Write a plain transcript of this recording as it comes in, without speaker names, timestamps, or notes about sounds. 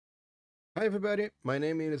Hi everybody, my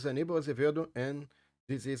name is Anibal Azevedo and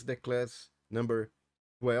this is the class number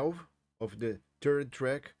 12 of the third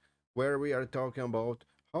track where we are talking about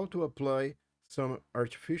how to apply some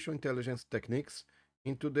artificial intelligence techniques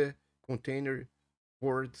into the container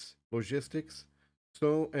ports logistics.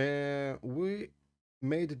 We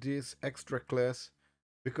made this extra class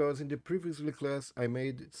because in the previously class I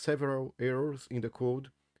made several errors in the code,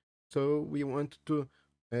 so we want to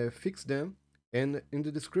fix them. And in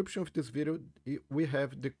the description of this video, we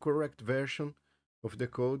have the correct version of the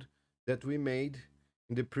code that we made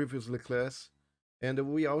in the previous class. And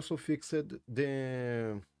we also fixed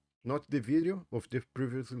the, not the video of the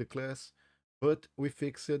previous class, but we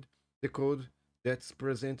fixed the code that's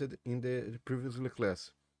presented in the previous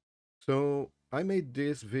class. So I made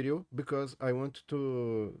this video because I want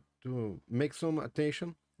to make some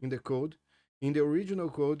attention in the code. In the original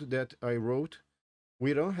code that I wrote,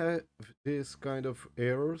 we don't have this kind of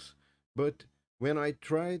errors, but when I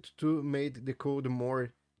tried to make the code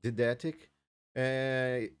more didactic,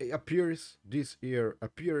 appear these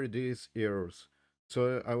errors.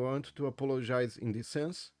 So I want to apologize in this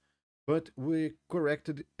sense, but we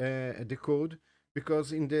corrected the code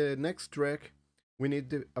because in the next track we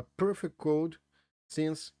need a perfect code,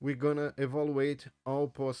 since we're gonna evaluate all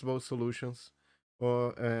possible solutions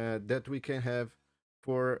or that we can have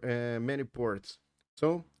for many ports.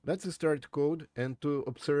 So let's start code and to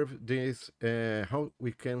observe this how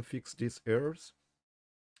we can fix these errors.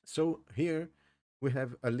 So here we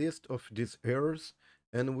have a list of these errors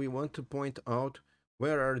and we want to point out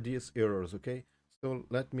where are these errors. Okay, so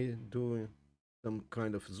let me do some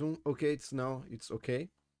kind of zoom. Okay, it's okay.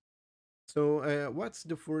 So what's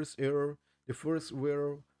the first error? The first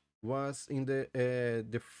error was in the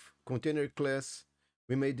container class.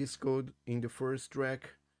 We made this code in the first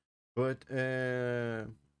track, but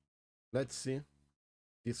let's see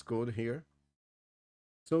this code here.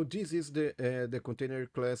 So this is the container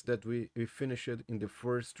class that we finished in the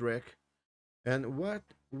first track. And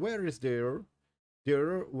where is the error? The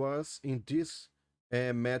error was in this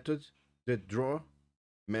method, the draw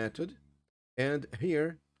method. And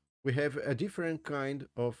here we have a different kind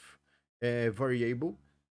of variable.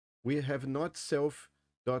 We have not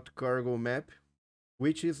self.cargo map,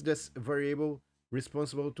 which is this variable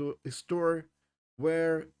responsible to store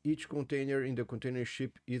where each container in the container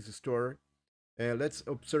ship is stored. Let's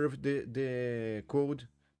observe the code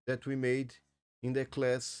that we made in the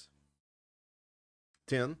class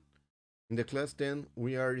 10. In the class 10,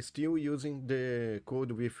 we are still using the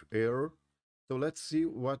code with error. So let's see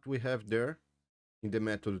what we have there in the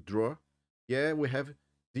method draw. Yeah, we have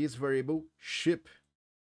this variable ship,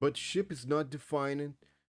 but ship is not defined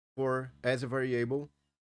for as a variable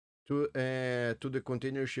to the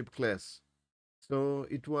container ship class. So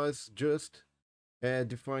it was just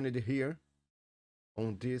defined here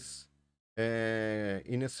on this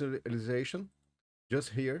initialization,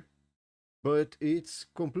 just here, but it's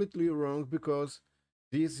completely wrong because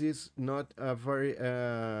this is not a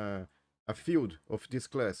field of this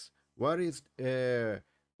class. What is the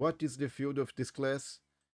field of this class?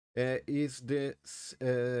 Is the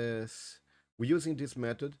using this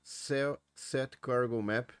method set cargo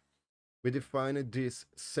map. We define this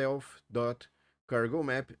self dot cargo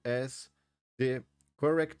map as the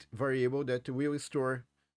correct variable that will store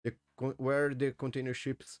where the container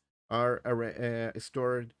ships are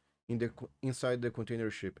stored in the inside the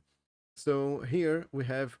container ship. So here we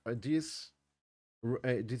have this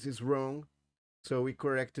is wrong, so we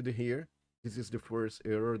corrected here. This is the first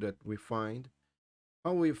error that we find.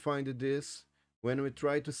 How we find this? When we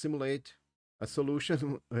try to simulate a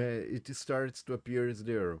solution, it starts to appear as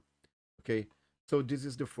the error. Okay, so this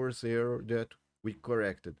is the first error that we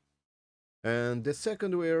corrected. And the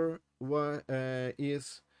second error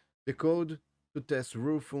is the code to test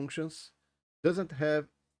rule functions doesn't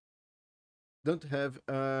have don't have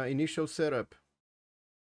initial setup.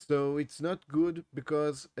 So it's not good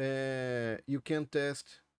because you can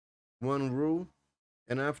test one rule,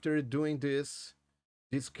 and after doing this,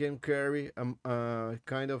 this can carry a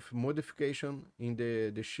kind of modification in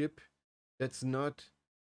the ship that's not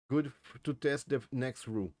good to test the next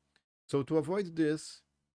rule. So to avoid this,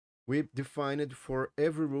 we defined for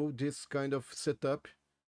every rule this kind of setup,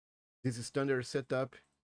 this standard setup.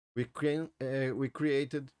 We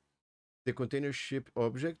created the container ship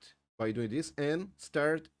object by doing this and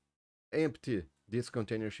start empty this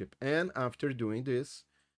container ship. And after doing this,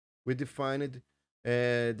 we defined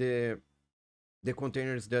the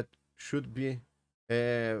containers that should be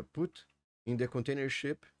put in the container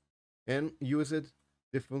ship and used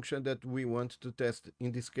the function that we want to test.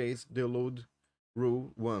 In this case, the load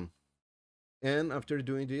rule 1. And after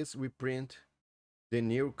doing this, we print the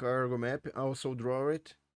new cargo map, also draw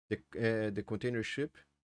it, the container ship,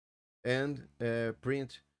 and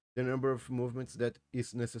print the number of movements that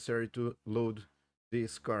is necessary to load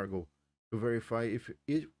this cargo to verify if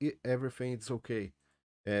everything is okay.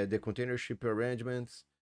 The container ship arrangements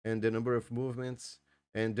and the number of movements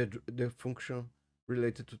and the function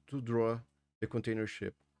related to draw the container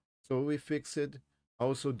ship. So we fixed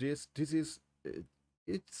also this. This is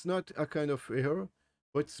it's not a kind of error,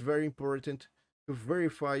 but it's very important to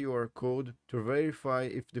verify your code, to verify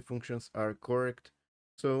if the functions are correct.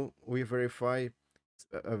 So we verify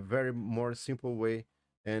a very more simple way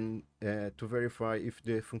and to verify if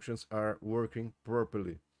the functions are working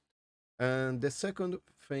properly. And the second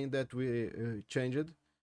thing that we changed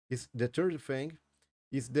is the third thing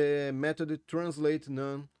is the method translate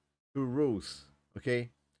none to rules.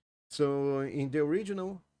 Okay, so in the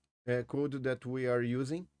original code that we are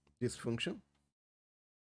using this function,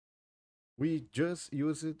 we just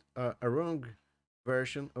used a wrong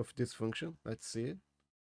version of this function. Let's see it.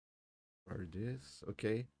 Or this,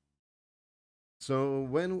 okay. So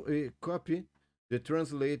when we copy the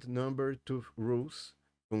translate number to rules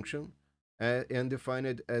function and define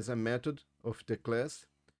it as a method of the class,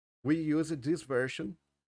 we use this version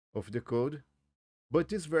of the code, but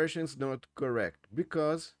this version is not correct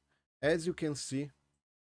because, as you can see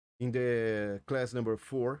in the class number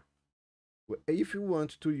 4, if you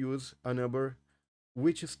want to use a number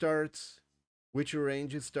which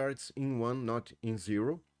range starts in 1, not in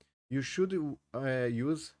 0, you should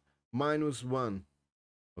use -1.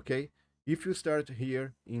 Okay, if you start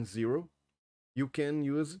here in 0, you can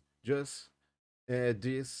use just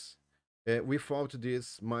this without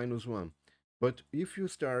this -1. But if you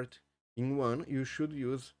start in 1, you should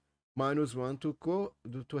use -1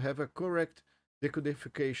 to have a correct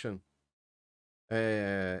decodification.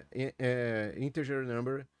 Integer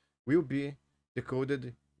number will be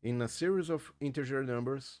decoded in a series of integer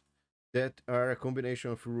numbers that are a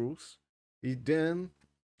combination of rules. Then,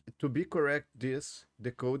 to be correct this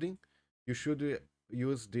decoding, you should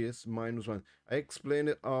use this -1. I explained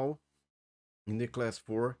it all in the class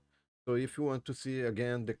 4. So if you want to see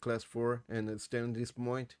again the class 4 and understand this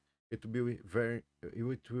point, it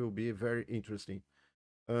will be very interesting.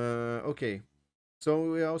 Okay,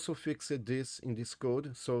 so we also fixed this in this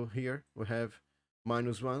code. So here we have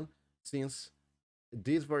 -1 since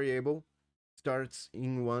this variable starts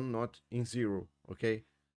in 1, not in 0. Okay,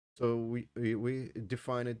 so we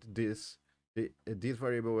defined this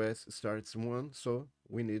variable s starts 1, so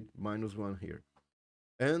we need -1 here.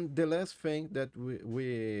 And the last thing that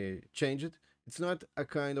we changed, it's not a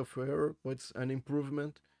kind of error, but it's an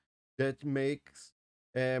improvement that makes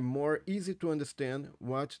more easy to understand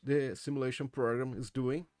what the simulation program is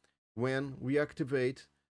doing when we activate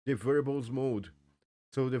the variables mode.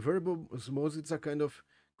 So the variables mode is a kind of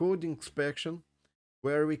code inspection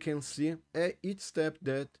where we can see each step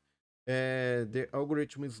that the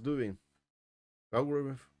algorithm is doing.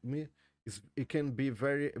 Algorithm it can be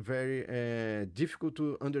very difficult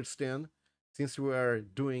to understand since we are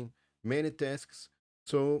doing many tasks.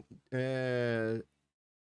 So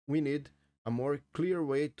we need a more clear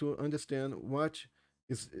way to understand what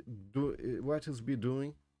is be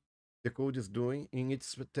doing, the code is doing in each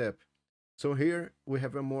step. So here we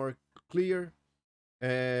have a more clear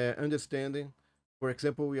understanding. For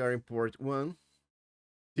example, we are in port 1.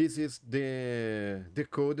 This is the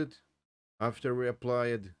decoded after we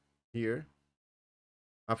applied here.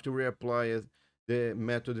 After we applied the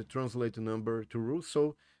method translate number to rule.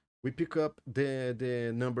 So we pick up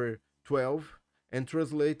the number 12 and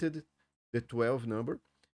translated the 12 number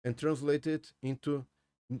and translate it into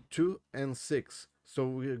 2 and 6. So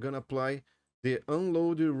we're gonna apply the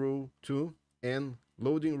unloading rule 2 and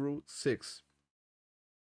loading rule 6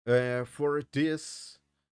 for these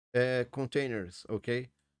containers.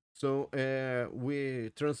 Okay, so we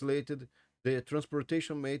translated the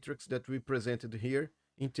transportation matrix that we presented here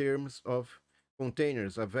in terms of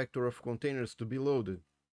containers, a vector of containers to be loaded.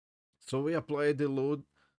 So we applied the load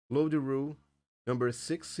rule number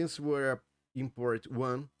 6. Since we're in port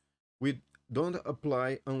 1, we don't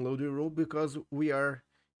apply unloading rule because we are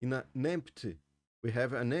in an empty, we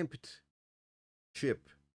have an empty ship.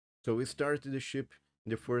 So we started the ship in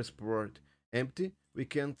the first port empty. We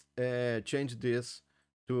can't change this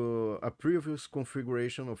to a previous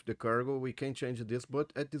configuration of the cargo. We can change this,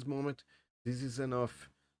 but at this moment, this is enough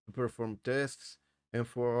to perform tests and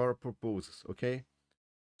for our purposes, okay?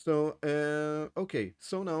 So, okay,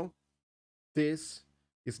 so now this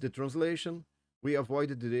is the translation. We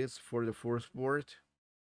avoided this for the first port.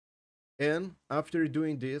 And after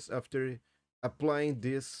doing this, after applying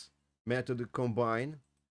this method combine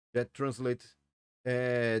that translates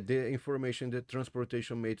the information, the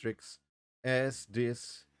transportation matrix, as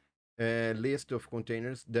this list of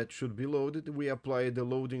containers that should be loaded. We apply the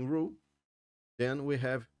loading rule. Then we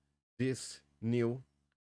have this new,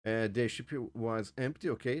 the ship was empty,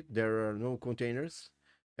 okay? There are no containers.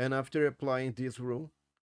 And after applying this rule,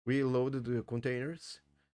 we loaded the containers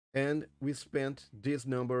and we spent this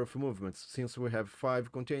number of movements. Since we have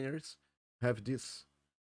 5 containers, have this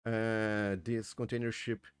container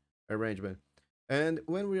ship arrangement. And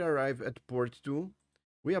when we arrive at port 2,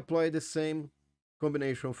 we apply the same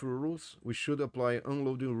combination of rules. We should apply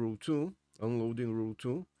unloading rule 2, unloading rule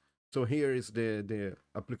 2. So here is the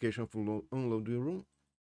application for unloading rule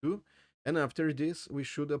 2. And after this, we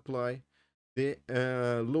should apply the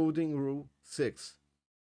loading rule 6.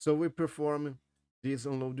 So we perform this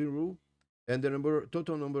unloading rule, and the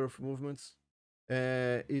total number of movements,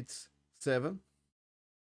 it's 7.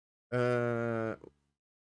 Uh,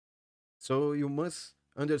 so you must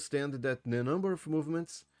understand that the number of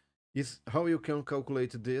movements is how you can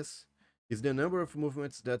calculate this is the number of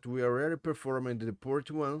movements that we already performed in the port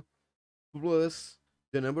 1 plus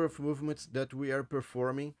the number of movements that we are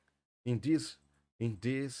performing in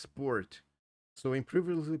this port. So in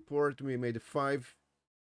previous port we made 5,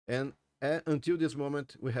 and until this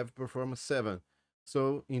moment we have performed 7.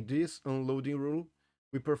 So in this unloading rule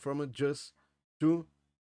we performed just 2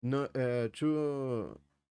 no, 2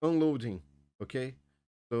 unloading, okay?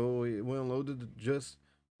 So we unloaded just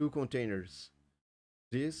 2 containers,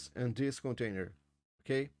 this and this container,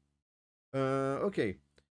 okay? Okay,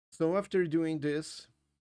 so after doing this,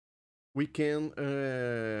 we can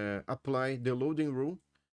apply the loading rule.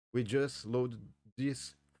 We just load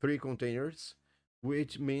these 3 containers,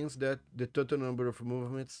 which means that the total number of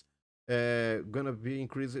movements gonna be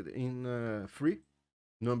increased in 3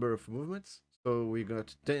 number of movements. So we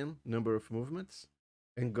got 10 number of movements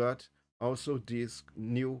and got also this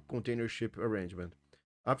new container ship arrangement.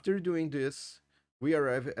 After doing this, we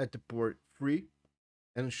arrive at the port 3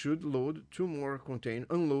 and should load 2 more containers,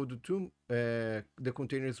 unload 2 the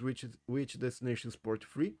containers which destination is port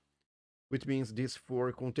 3, which means these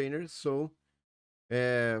 4 containers. So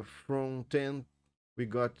from 10 we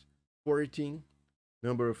got 14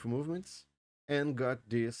 number of movements and got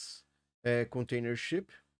this container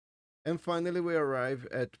ship. And finally, we arrive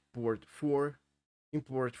at port 4. In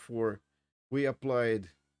port 4, we applied.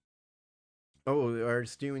 Oh, we are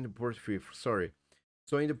still in the port 3. Sorry.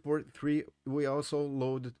 So in the port 3, we also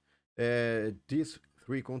loaded these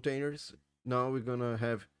 3 containers. Now we're gonna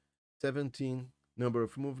have 17 number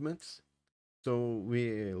of movements. So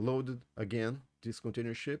we loaded again this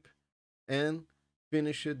container ship and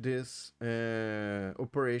finished this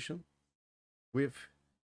operation with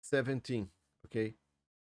 17. Okay.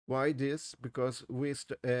 Why this? Because we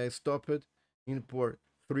stopped in port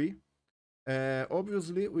 3.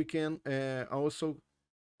 Obviously, we can also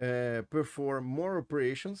perform more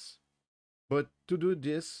operations, but to do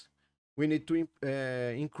this, we need to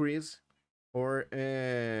increase or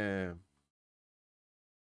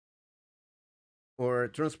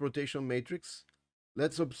transportation matrix.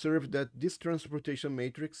 Let's observe that this transportation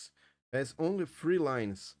matrix has only 3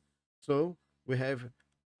 lines. So we have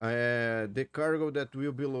the cargo that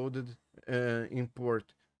will be loaded in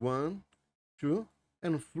port 1, 2,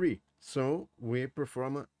 and 3. So we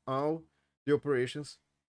perform all the operations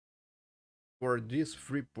for these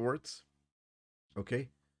 3 ports. Okay.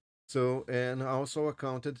 So, and also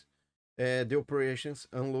accounted the operations,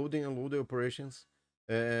 unloading and loading operations,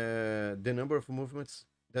 the number of movements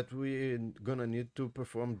that we gonna need to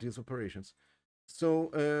perform these operations. So,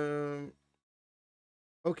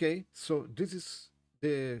 okay, so this is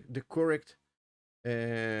the correct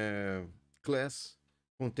class,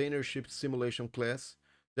 container ship simulation class.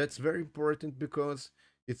 That's very important because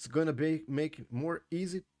it's gonna make it more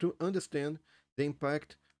easy to understand the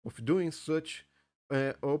impact of doing such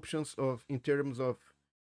options of in terms of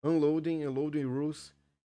unloading and loading rules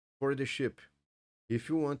for the ship. If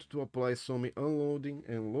you want to apply some unloading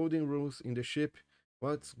and loading rules in the ship,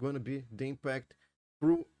 what's going to be the impact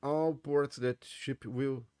through all ports that ship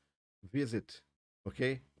will visit?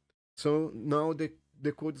 Okay, so now the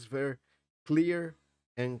code is very clear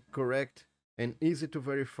and correct and easy to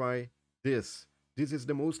verify this. This is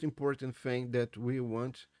the most important thing that we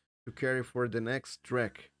want to carry for the next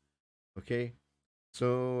track. Okay,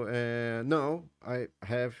 so now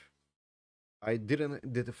I didn't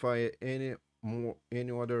identify any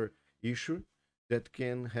other issue that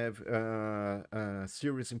can have a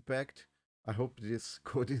serious impact. I hope this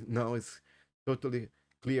code now is totally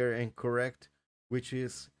clear and correct, which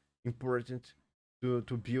is important to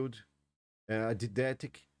build a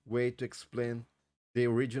didactic way to explain the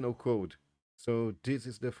original code. So this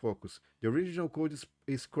is the focus. The original code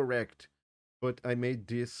is correct, but I made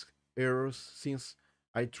these errors since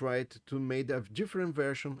I tried to make a different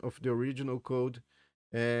version of the original code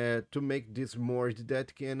to make this more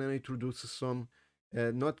didactic and introduce some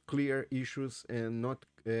not clear issues and not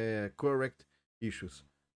correct issues.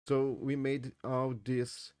 So we made all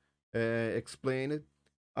this explained.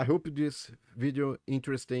 I hope this video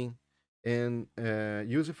interesting and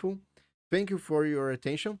useful. Thank you for your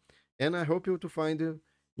attention, and I hope you to find you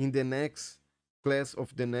in the next class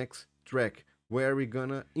of the next track where we're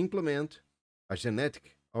gonna implement a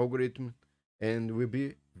genetic algorithm and will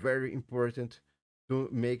be very important to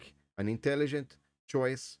make an intelligent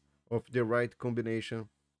choice of the right combination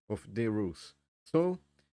of the rules. So,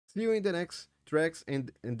 see you in the next tracks and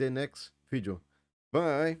in the next video.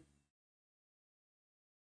 Bye!